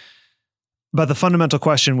George, about the fundamental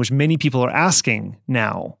question which many people are asking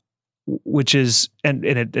now, which is, and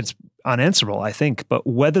it's unanswerable, I think, but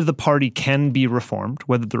whether the party can be reformed,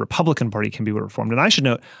 whether the Republican Party can be reformed. And I should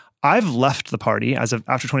note, I've left the party as of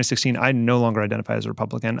after 2016. I no longer identify as a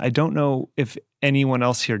Republican. I don't know if anyone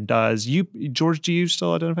else here does. You, George, do you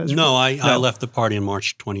still identify as a Republican? No, I left the party in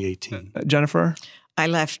March 2018. Jennifer? I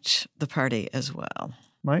left the party as well.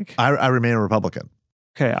 Mike? I remain a Republican.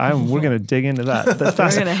 Okay, we're going to dig into that. That's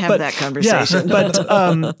we're going to have that conversation.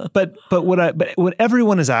 Yeah, but what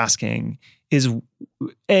everyone is asking is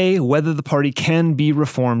whether the party can be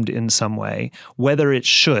reformed in some way, whether it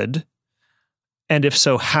should, and if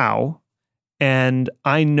so, how. And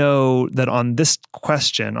I know that on this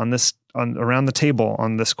question, around the table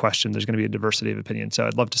on this question, there's going to be a diversity of opinion. So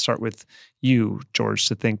I'd love to start with you, George,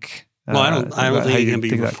 to think. Well, I don't think it can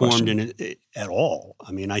be reformed in it at all.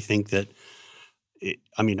 I mean, I think that,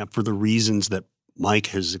 for the reasons that Mike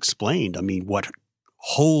has explained, what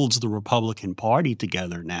holds the Republican Party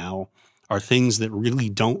together now are things that really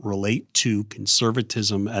don't relate to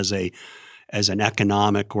conservatism as an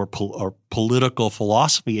economic or political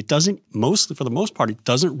philosophy. It doesn't, for the most part, it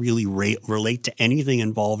doesn't really relate to anything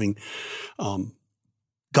involving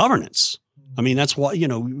governance. That's why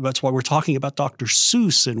we're talking about Dr.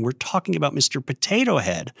 Seuss and we're talking about Mr. Potato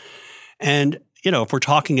Head. And, if we're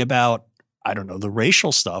talking about, I don't know, the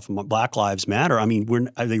racial stuff, Black Lives Matter, are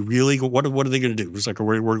they really, what are they going to do? It's like,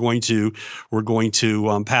 we're going to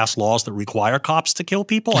pass laws that require cops to kill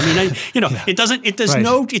people. It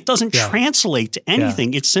doesn't translate to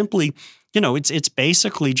anything. It's simply, it's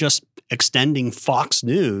basically just extending Fox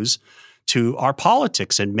News to our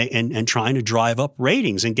politics and trying to drive up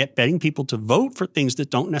ratings and getting people to vote for things that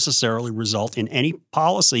don't necessarily result in any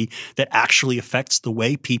policy that actually affects the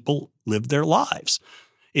way people live their lives.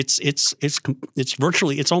 It's a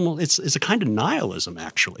kind of nihilism,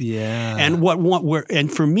 actually. Yeah. And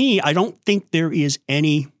for me, I don't think there is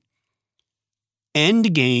any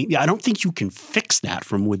end game. I don't think you can fix that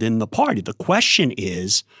from within the party. The question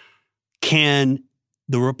is, can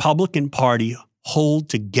the Republican Party hold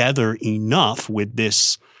together enough with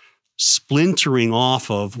this splintering off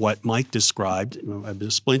of what Mike described, the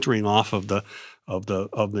splintering off of the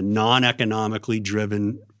non-economically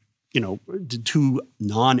driven, two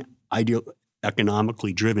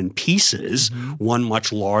economically driven pieces, one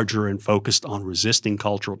much larger and focused on resisting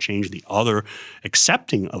cultural change, the other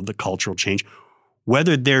accepting of the cultural change,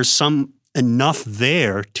 whether there's some enough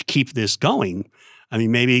there to keep this going.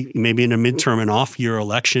 Maybe in a midterm and off-year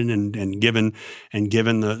election, and given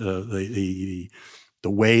the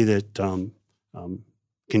way that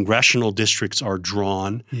congressional districts are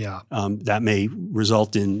drawn, that may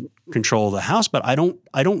result in control of the House. But I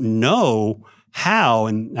don't know how,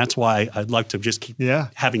 and that's why I'd like to just keep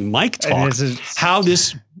having Mike talk how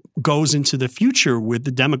this goes into the future with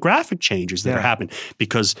the demographic changes that are happening.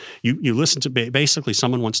 Because you listen to basically,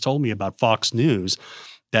 someone once told me about Fox News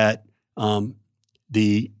that.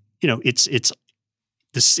 It's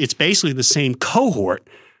basically the same cohort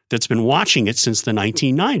that's been watching it since the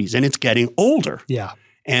 1990s, and it's getting older. Yeah.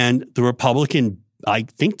 And I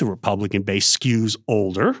think the Republican base skews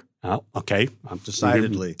older. Okay.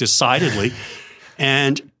 Decidedly.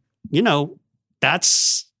 And,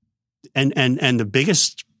 that's, and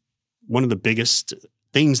one of the biggest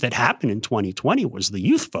things that happened in 2020 was the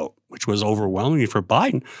youth vote, which was overwhelmingly for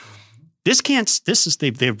Biden. They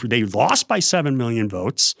lost by 7 million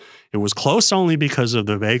votes. It was close only because of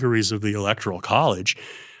the vagaries of the Electoral College.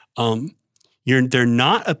 They're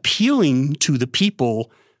not appealing to the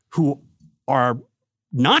people who are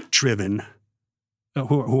not driven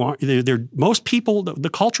who aren't, they're most people, the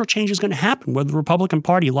cultural change is going to happen whether the Republican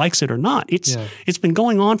Party likes it or not. It's been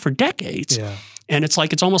going on for decades. Yeah. And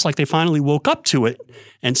it's almost like they finally woke up to it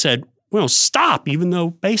and said, well, stop, even though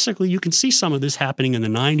basically you can see some of this happening in the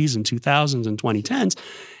 90s and 2000s and 2010s.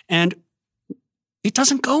 And it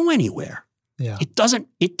doesn't go anywhere. Yeah. It doesn't,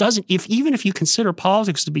 even if you consider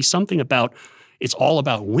politics to be something about, it's all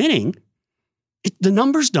about winning, the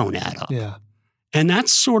numbers don't add up. Yeah. And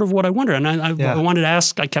that's sort of what I wonder. And I wanted to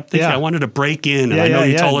ask, I kept thinking, I wanted to break in. And I know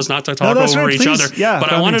you told us not to talk over each other. Yeah,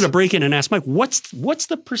 but I wanted to break in and ask Mike, what's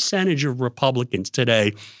the percentage of Republicans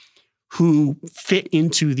today who fit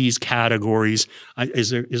into these categories? Is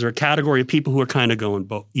there a category of people who are kind of going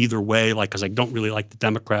either way, like, because I don't really like the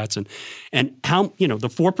Democrats, and how, the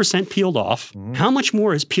 4% peeled off, how much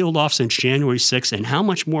more is peeled off since January 6th, and how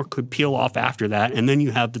much more could peel off after that? And then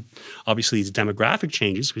you have obviously these demographic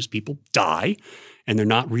changes because people die and they're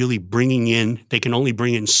not really they can only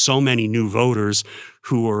bring in so many new voters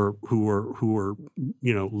who are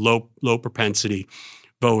low propensity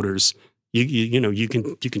voters. You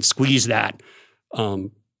can squeeze that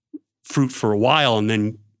fruit for a while and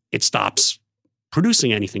then it stops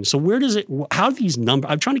producing anything. So how do these numbers?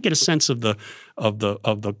 I'm trying to get a sense of the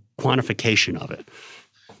quantification of it.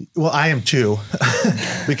 Well, I am too,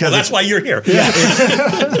 because that's why you're here. Yeah,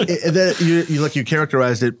 you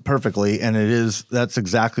characterized it perfectly, and that's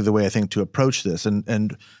exactly the way I think to approach this.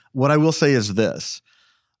 And what I will say is this.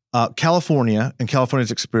 California and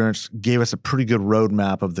California's experience gave us a pretty good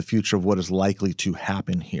roadmap of the future of what is likely to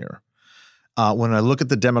happen here. When I look at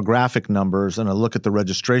the demographic numbers and I look at the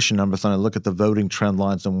registration numbers and I look at the voting trend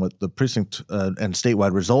lines and what the precinct and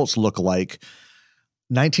statewide results look like,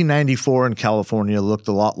 1994 in California looked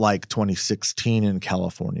a lot like 2016 in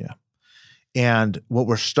California. And what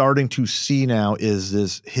we're starting to see now is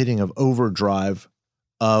this hitting of overdrive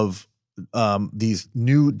of these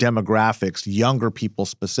new demographics, younger people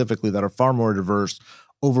specifically that are far more diverse,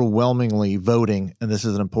 overwhelmingly voting, and this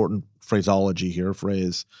is an important phraseology here,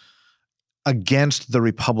 against the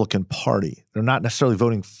Republican Party. They're not necessarily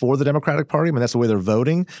voting for the Democratic Party. I mean, that's the way they're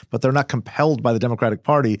voting, but they're not compelled by the Democratic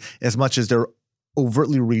Party as much as they're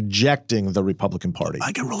overtly rejecting the Republican Party.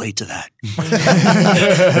 I can relate to that. Right.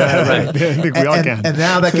 I think we all can. And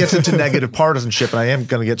now that gets into negative partisanship, and I am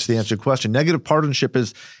going to get to the answer to your question. Negative partisanship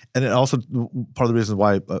is, and it also part of the reason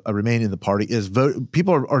why I remain in the party is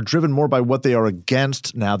people are driven more by what they are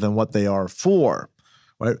against now than what they are for.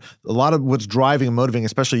 Right? A lot of what's driving and motivating,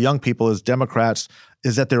 especially young people as Democrats,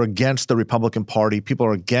 is that they're against the Republican Party. People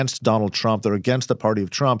are against Donald Trump. They're against the party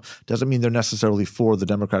of Trump. Doesn't mean they're necessarily for the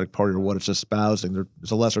Democratic Party or what it's espousing.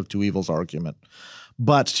 There's a lesser of two evils argument.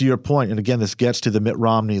 But to your point, and again, this gets to the Mitt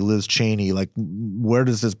Romney, Liz Cheney, like where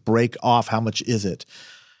does this break off? How much is it?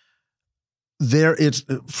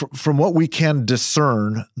 From what we can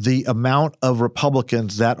discern, the amount of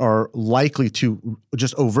Republicans that are likely to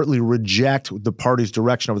just overtly reject the party's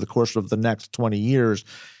direction over the course of the next 20 years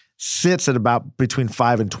sits at about between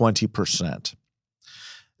 5 and 20%.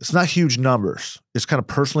 It's not huge numbers. It's kind of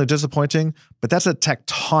personally disappointing, but that's a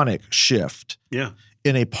tectonic shift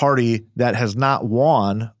in a party that has not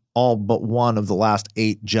won all but one of the last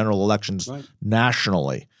 8 general elections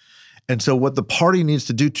nationally. And so what the party needs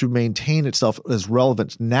to do to maintain itself as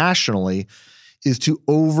relevant nationally is to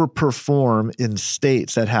overperform in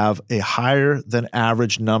states that have a higher than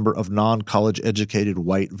average number of non-college educated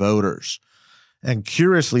white voters. And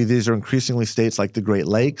curiously, these are increasingly states like the Great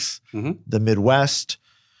Lakes, the Midwest.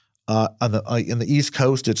 In the East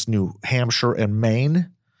Coast, it's New Hampshire and Maine,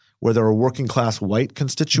 where there are working class white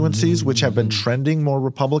constituencies, which have been trending more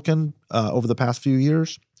Republican over the past few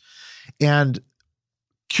years. And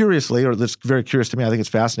curiously, or that's very curious to me, I think it's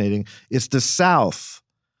fascinating, it's the South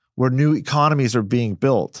where new economies are being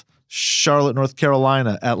built. Charlotte, North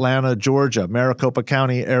Carolina, Atlanta, Georgia, Maricopa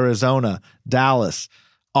County, Arizona, Dallas,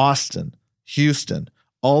 Austin, Houston.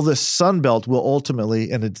 All this Sun Belt will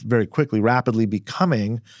ultimately, and it's very quickly, rapidly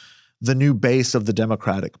becoming the new base of the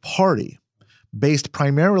Democratic Party, based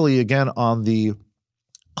primarily, again, on the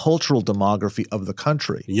cultural demography of the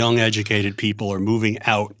country. Young, educated people are moving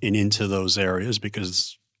out and into those areas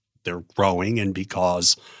because they're growing and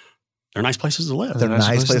because they're nice places to live. They're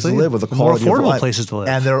nice places to live with a quality more affordable of life. Places to live.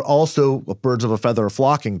 And they're also birds of a feather are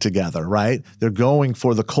flocking together, right? They're going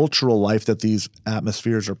for the cultural life that these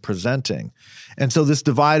atmospheres are presenting. And so this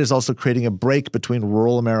divide is also creating a break between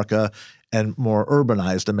rural America and more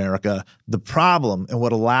urbanized America. The problem and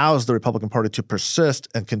what allows the Republican Party to persist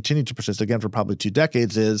and continue to persist again for probably 2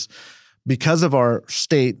 decades is because of our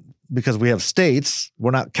state, because we have states,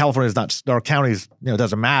 California's not, our counties, it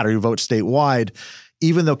doesn't matter, you vote statewide.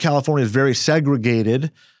 Even though California is very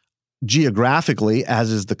segregated geographically,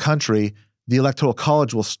 as is the country, the Electoral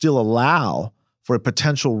College will still allow for a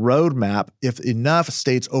potential roadmap if enough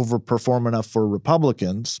states overperform enough for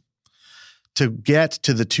Republicans to get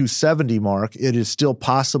to the 270 mark. It is still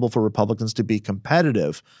possible for Republicans to be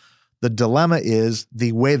competitive. The dilemma is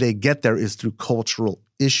the way they get there is through cultural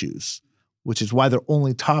issues, which is why they're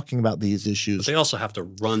only talking about these issues. But they also have to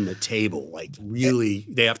run the table, like really,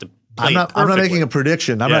 they have to play I'm not making a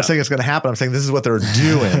prediction. I'm not saying it's going to happen. I'm saying this is what they're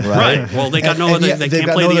doing, right? Right. Well, they got no other, they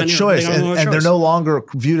can't play the choice. And they're no longer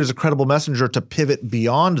viewed as a credible messenger to pivot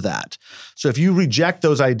beyond that. So if you reject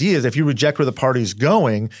those ideas, if you reject where the party's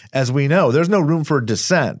going, as we know, there's no room for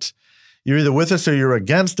dissent. You're either with us or you're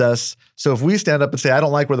against us. So if we stand up and say, I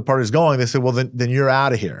don't like where the party's going, they say, well, then you're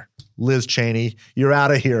out of here. Liz Cheney, you're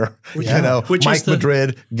out of here. Mike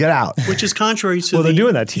Madrid, get out. Which is contrary to they're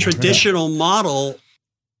doing that traditional model,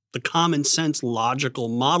 the common sense, logical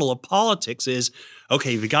model of politics is,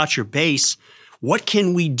 okay, we got your base. What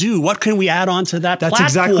can we do? What can we add on to that platform?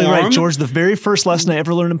 That's exactly right, George. The very first lesson I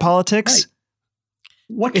ever learned in politics. Right.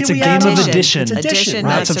 What can it's a we game add of on? addition. It's Addition,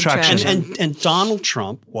 not subtraction. And Donald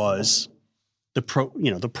Trump was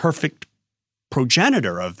the perfect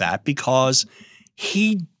progenitor of that, because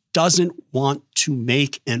he doesn't want to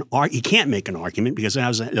make he can't make an argument because he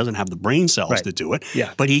doesn't have the brain cells to do it.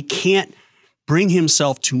 Yeah. But he can't bring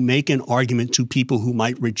himself to make an argument to people who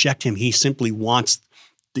might reject him. He simply wants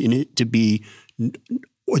it to be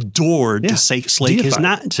adored to slake his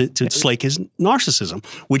narcissism,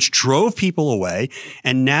 which drove people away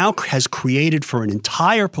and now has created for an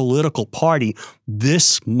entire political party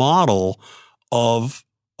this model of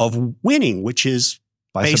winning, which is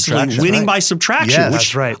basically winning by subtraction,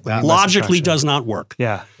 which logically does not work.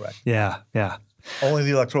 Yeah. Right. Yeah. Only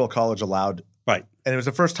the Electoral College allowed. Right. And it was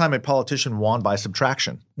the first time a politician won by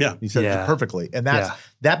subtraction. Yeah. He said it perfectly. And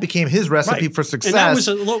that became his recipe for success. And that was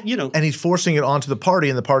a low, and he's forcing it onto the party,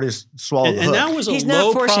 and the party's swallowed the hook. That was he's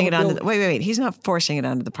not forcing it onto wait. He's not forcing it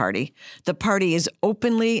onto the party. The party is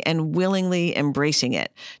openly and willingly embracing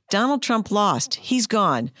it. Donald Trump lost. He's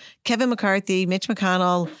gone. Kevin McCarthy, Mitch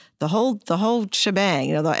McConnell, the whole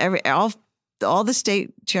shebang, all the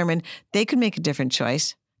state chairmen, they could make a different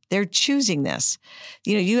choice. They're choosing this.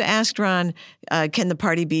 You asked Ron, can the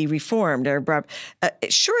party be reformed or brought?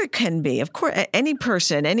 Sure, it can be. Of course, any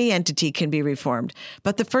person, any entity can be reformed.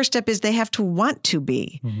 But the first step is they have to want to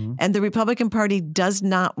be. Mm-hmm. And the Republican Party does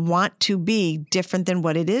not want to be different than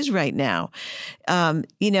what it is right now.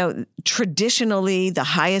 Traditionally, the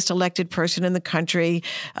highest elected person in the country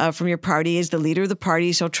from your party is the leader of the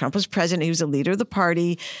party. So Trump was president. He was the leader of the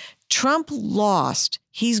party. Trump lost.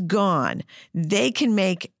 He's gone. They can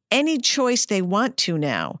make any choice they want to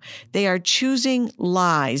now. They are choosing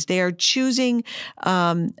lies. They are choosing,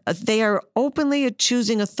 they are openly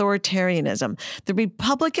choosing authoritarianism. The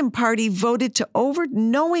Republican Party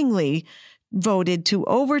knowingly voted to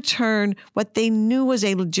overturn what they knew was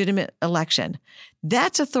a legitimate election.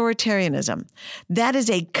 That's authoritarianism. That is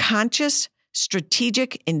a conscious,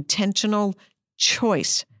 strategic, intentional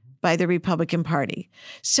choice by the Republican Party.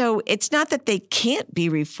 So it's not that they can't be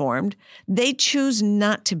reformed. They choose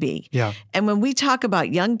not to be. Yeah. And when we talk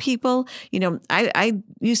about young people, I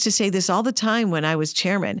used to say this all the time when I was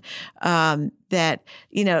chairman, that,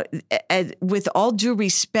 with all due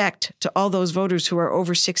respect to all those voters who are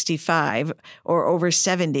over 65 or over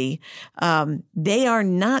 70, they are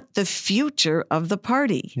not the future of the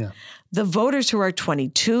party. Yeah. The voters who are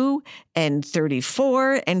 22 and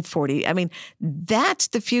 34 and 40, that's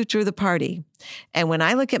the future of the party. And when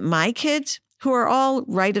I look at my kids, who are all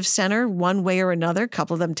right of center one way or another, a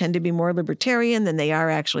couple of them tend to be more libertarian than they are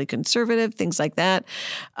actually conservative, things like that.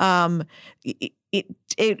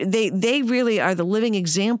 They really are the living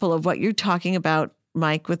example of what you're talking about,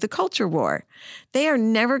 Mike, with the culture war. They are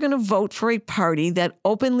never going to vote for a party that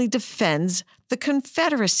openly defends the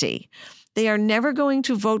Confederacy. They are never going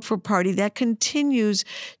to vote for a party that continues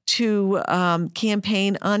to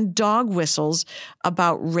campaign on dog whistles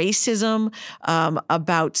about racism,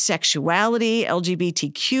 about sexuality,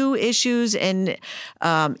 LGBTQ issues, and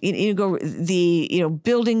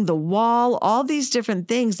building the wall. All these different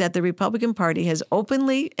things that the Republican Party has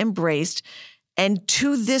openly embraced, and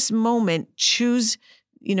to this moment chooses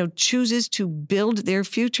to build their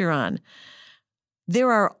future on.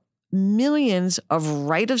 There are millions of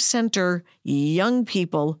right-of-center young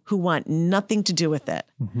people who want nothing to do with it.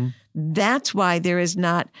 Mm-hmm. That's why there is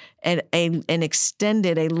not an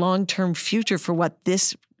extended, a long-term future for what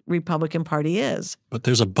this Republican Party is. But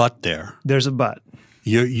there's a but there. There's a but.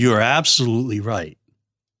 You're absolutely right.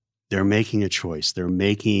 They're making a choice. They're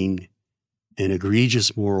making an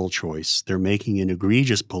egregious moral choice. They're making an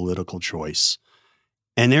egregious political choice.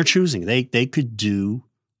 And they're choosing. They could do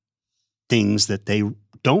things that they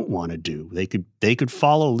don't want to do. They could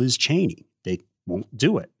follow Liz Cheney. They won't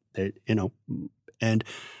do it. But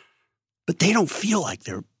they don't feel like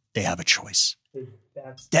they have a choice.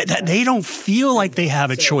 They don't feel like they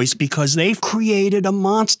have a choice because they've created a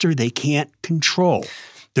monster they can't control.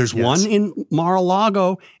 There's one in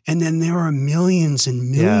Mar-a-Lago, and then there are millions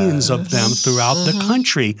and millions of them throughout the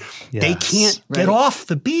country. Yes. They can't get off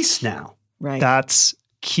the beast now. Right. That's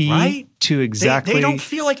key to exactly. They don't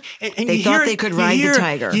feel like. And they thought they could ride the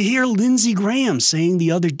tiger. You hear Lindsey Graham saying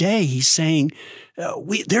the other day, he's saying,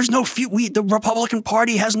 there's no the Republican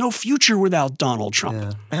Party has no future without Donald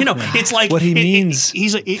Trump. Yeah. It's like what he means.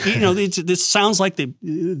 This sounds like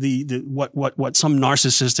what some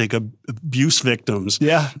narcissistic abuse victims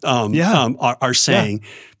are saying,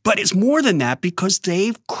 but it's more than that because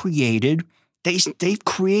they've created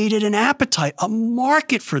an appetite, a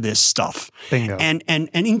market for this stuff. Bingo. and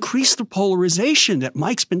increased the polarization that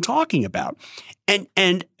Mike's been talking about.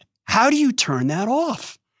 And how do you turn that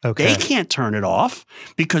off? Okay. They can't turn it off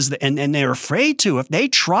because and they're afraid to. If they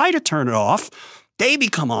try to turn it off, they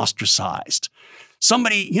become ostracized.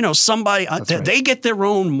 Somebody, they get their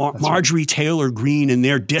own Marjorie Taylor Greene in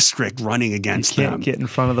their district running against them. You can't get in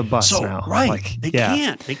front of the bus now. Right. They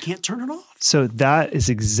can't turn it off. So that is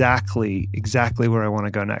exactly where I want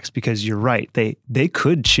to go next, because you're right. They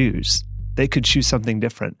could choose. They could choose something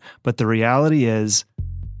different. But the reality is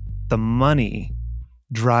the money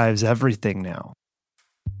drives everything now.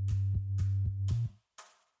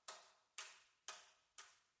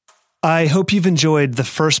 I hope you've enjoyed the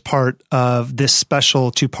first part of this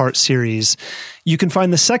special 2-part series. You can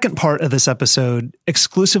find the second part of this episode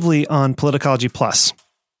exclusively on Politicology Plus,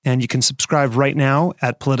 and you can subscribe right now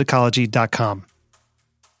at politicology.com.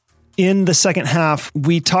 In the second half,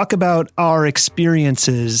 we talk about our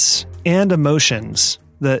experiences and emotions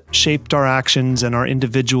that shaped our actions and our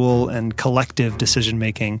individual and collective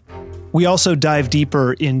decision-making. We also dive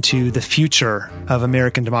deeper into the future of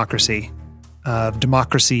American democracy, of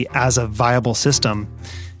democracy as a viable system,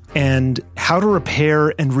 and how to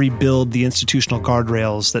repair and rebuild the institutional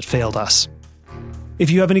guardrails that failed us.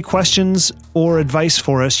 If you have any questions or advice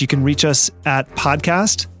for us, you can reach us at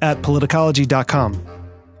podcast@politicology.com.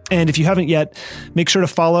 And if you haven't yet, make sure to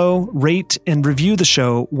follow, rate, and review the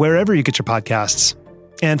show wherever you get your podcasts.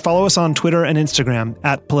 And follow us on Twitter and Instagram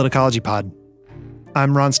 @PoliticologyPod.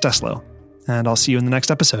 I'm Ron Steslow, and I'll see you in the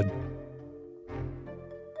next episode.